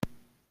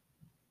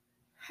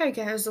Hi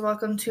guys,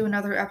 welcome to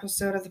another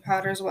episode of the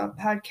Potter's Web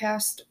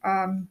podcast.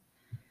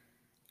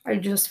 I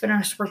just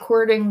finished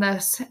recording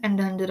this and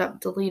ended up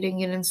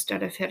deleting it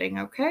instead of hitting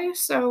OK.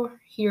 So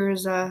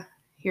here's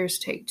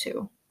take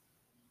two.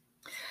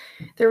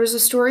 There was a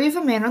story of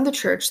a man in the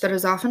church that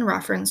is often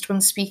referenced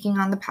when speaking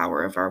on the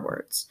power of our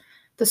words.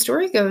 The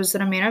story goes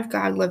that a man of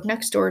God lived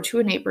next door to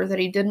a neighbor that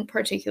he didn't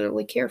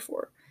particularly care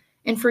for.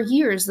 And for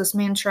years, this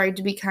man tried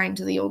to be kind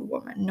to the old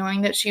woman,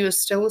 knowing that she was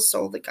still a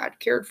soul that God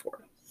cared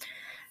for.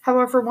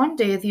 However, one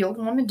day the old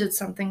woman did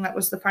something that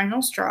was the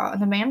final straw,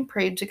 and the man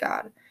prayed to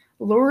God,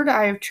 Lord,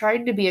 I have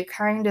tried to be a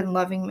kind and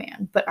loving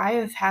man, but I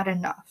have had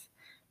enough.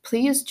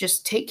 Please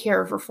just take care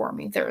of her for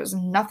me. There is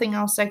nothing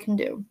else I can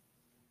do.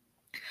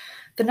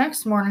 The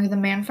next morning, the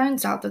man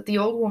finds out that the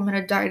old woman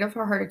had died of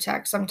a heart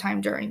attack sometime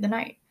during the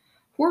night.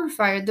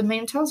 Horrified, the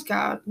man tells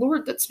God,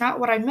 Lord, that's not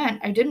what I meant.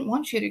 I didn't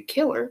want you to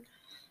kill her.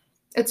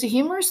 It's a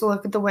humorous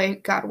look at the way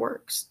God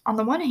works. On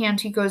the one hand,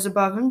 he goes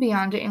above and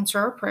beyond to answer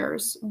our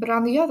prayers, but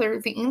on the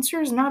other, the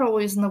answer is not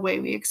always in the way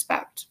we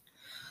expect.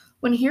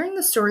 When hearing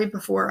the story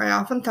before, I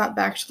often thought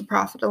back to the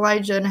prophet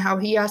Elijah and how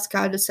he asked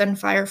God to send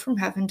fire from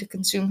heaven to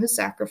consume his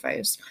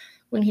sacrifice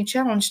when he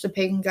challenged the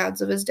pagan gods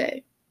of his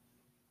day.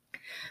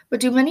 But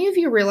do many of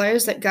you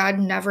realize that God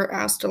never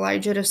asked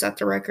Elijah to set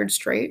the record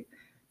straight?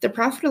 The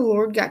prophet of the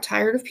Lord got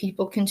tired of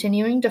people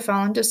continuing to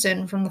fall into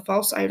sin from the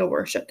false idol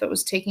worship that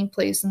was taking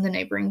place in the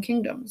neighboring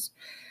kingdoms.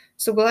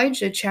 So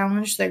Elijah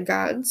challenged their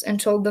gods and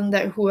told them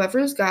that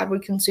whoever's God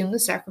would consume the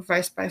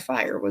sacrifice by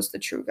fire was the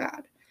true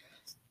God.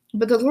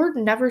 But the Lord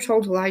never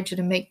told Elijah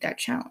to make that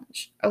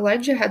challenge.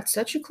 Elijah had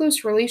such a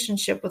close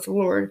relationship with the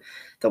Lord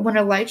that when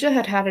Elijah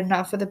had had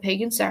enough of the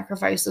pagan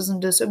sacrifices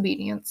and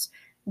disobedience,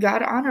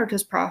 God honored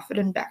his prophet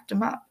and backed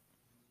him up.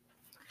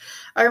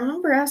 I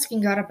remember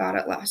asking God about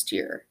it last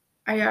year.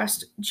 I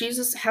asked,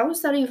 Jesus, how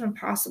is that even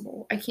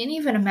possible? I can't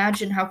even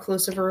imagine how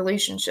close of a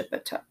relationship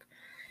it took.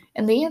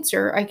 And the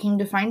answer I came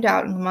to find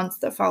out in the months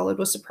that followed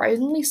was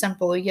surprisingly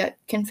simple, yet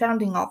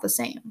confounding all the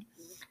same.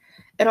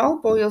 It all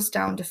boils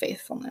down to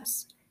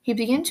faithfulness. He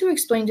began to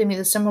explain to me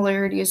the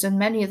similarities in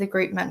many of the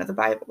great men of the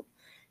Bible.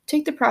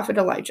 Take the prophet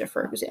Elijah,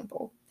 for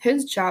example.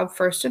 His job,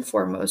 first and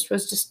foremost,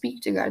 was to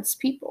speak to God's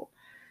people.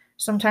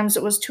 Sometimes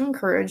it was to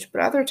encourage,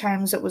 but other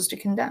times it was to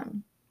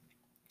condemn.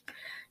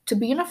 To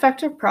be an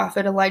effective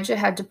prophet, Elijah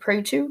had to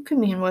pray to,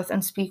 commune with,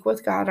 and speak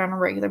with God on a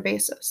regular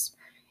basis.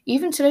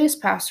 Even today's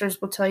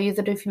pastors will tell you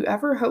that if you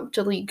ever hope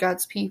to lead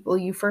God's people,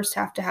 you first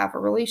have to have a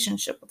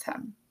relationship with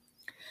Him.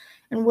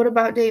 And what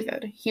about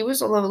David? He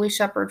was a lowly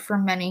shepherd for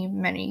many,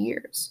 many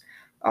years.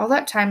 All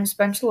that time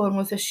spent alone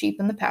with his sheep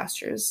in the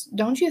pastures.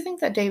 Don't you think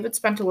that David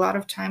spent a lot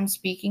of time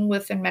speaking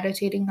with and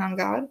meditating on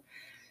God?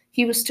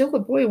 He was still a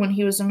boy when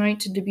he was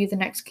anointed to be the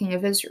next king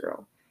of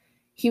Israel.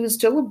 He was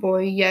still a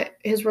boy, yet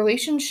his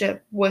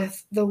relationship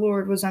with the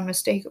Lord was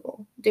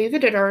unmistakable.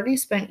 David had already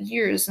spent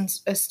years in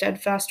a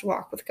steadfast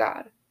walk with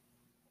God.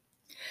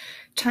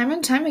 Time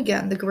and time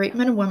again, the great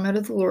men and women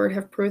of the Lord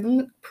have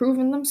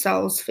proven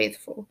themselves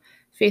faithful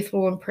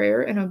in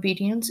prayer and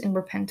obedience, in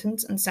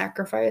repentance and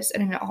sacrifice,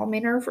 and in all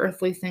manner of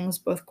earthly things,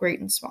 both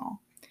great and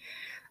small.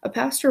 A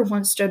pastor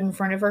once stood in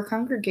front of our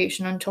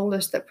congregation and told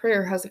us that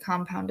prayer has a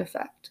compound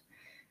effect.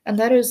 And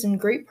that is in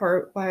great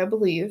part why I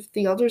believe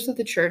the elders of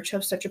the church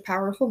have such a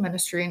powerful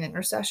ministry in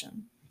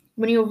intercession.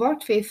 When you have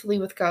walked faithfully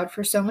with God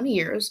for so many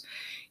years,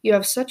 you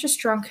have such a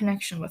strong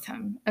connection with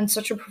Him and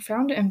such a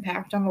profound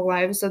impact on the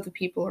lives of the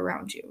people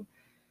around you.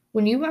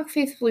 When you walk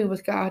faithfully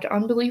with God,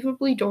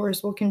 unbelievably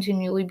doors will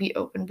continually be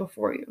opened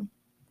before you.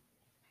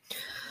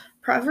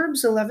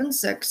 Proverbs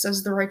 11:6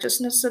 says, The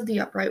righteousness of the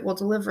upright will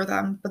deliver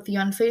them, but the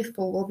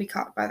unfaithful will be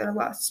caught by their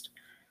lust.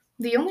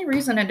 The only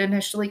reason it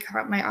initially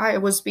caught my eye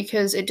was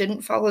because it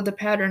didn't follow the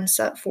pattern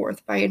set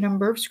forth by a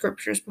number of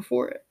scriptures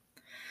before it.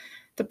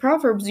 The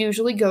Proverbs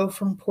usually go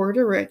from poor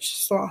to rich,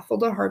 slothful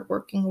to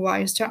hardworking,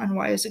 wise to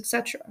unwise,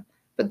 etc.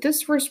 But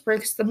this verse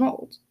breaks the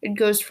mold. It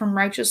goes from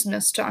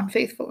righteousness to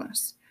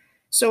unfaithfulness.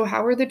 So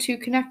how are the two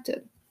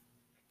connected?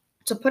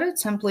 To put it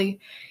simply,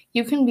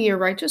 you can be a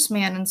righteous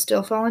man and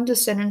still fall into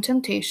sin and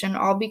temptation,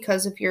 all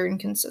because of your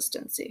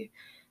inconsistency.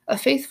 A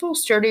faithful,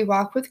 sturdy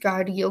walk with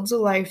God yields a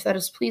life that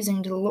is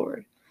pleasing to the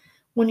Lord.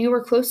 When you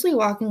are closely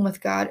walking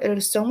with God, it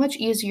is so much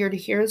easier to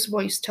hear His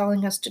voice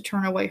telling us to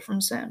turn away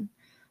from sin.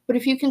 But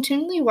if you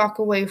continually walk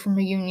away from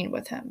a union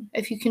with Him,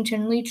 if you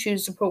continually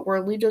choose to put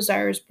worldly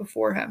desires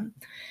before Him,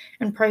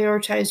 and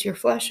prioritize your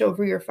flesh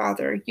over your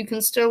Father, you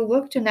can still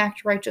look and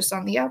act righteous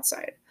on the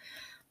outside.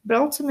 But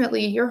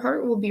ultimately, your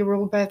heart will be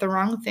ruled by the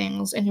wrong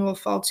things, and you will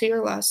fall to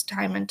your lust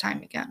time and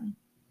time again.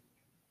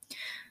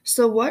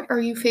 So what are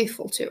you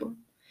faithful to?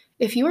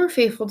 If you are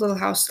faithful to the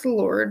house of the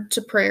Lord,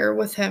 to prayer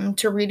with Him,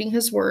 to reading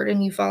His word,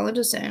 and you fall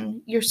into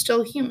sin, you're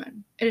still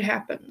human. It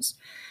happens.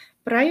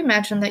 But I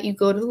imagine that you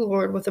go to the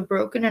Lord with a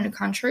broken and a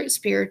contrite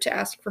spirit to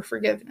ask for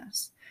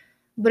forgiveness.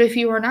 But if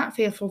you are not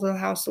faithful to the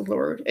house of the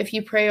Lord, if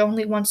you pray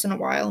only once in a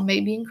while,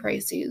 maybe in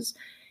crises,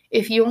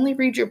 if you only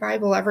read your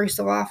Bible every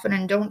so often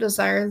and don't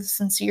desire the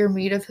sincere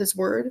meat of His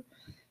word,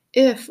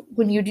 if,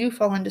 when you do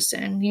fall into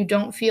sin, you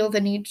don't feel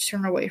the need to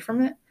turn away from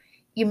it,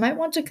 you might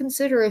want to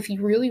consider if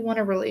you really want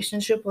a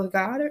relationship with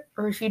God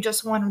or if you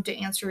just want Him to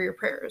answer your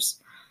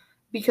prayers.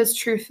 Because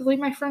truthfully,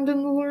 my friend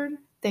in the Lord,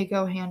 they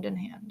go hand in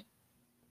hand.